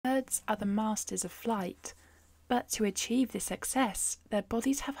Birds are the masters of flight, but to achieve this success, their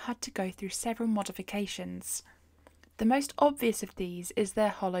bodies have had to go through several modifications. The most obvious of these is their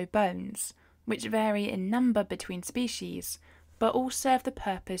hollow bones, which vary in number between species, but all serve the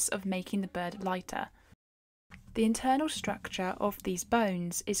purpose of making the bird lighter. The internal structure of these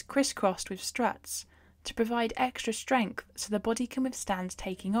bones is crisscrossed with struts to provide extra strength so the body can withstand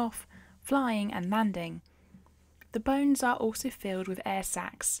taking off, flying and landing. The bones are also filled with air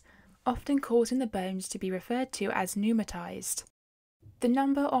sacs, often causing the bones to be referred to as pneumatized. The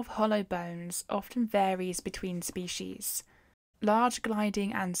number of hollow bones often varies between species. Large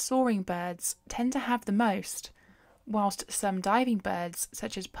gliding and soaring birds tend to have the most, whilst some diving birds,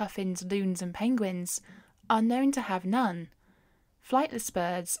 such as puffins, loons and penguins, are known to have none. Flightless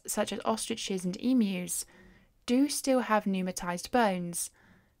birds, such as ostriches and emus, do still have pneumatized bones,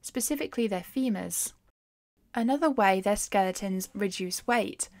 specifically their femurs. Another way their skeletons reduce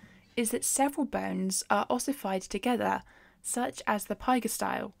weight is that several bones are ossified together, such as the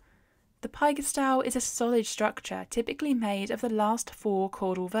pygostyle. The pygostyle is a solid structure typically made of the last 4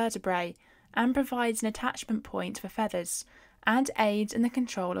 caudal vertebrae and provides an attachment point for feathers and aids in the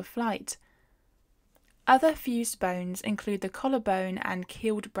control of flight. Other fused bones include the collarbone and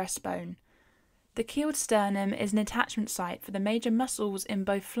keeled breastbone. The keeled sternum is an attachment site for the major muscles in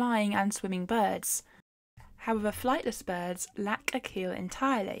both flying and swimming birds. However, flightless birds lack a keel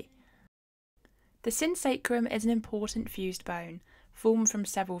entirely. The synsacrum is an important fused bone, formed from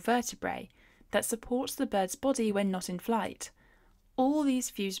several vertebrae, that supports the bird's body when not in flight. All these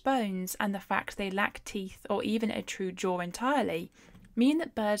fused bones and the fact they lack teeth or even a true jaw entirely mean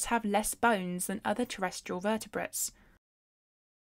that birds have less bones than other terrestrial vertebrates.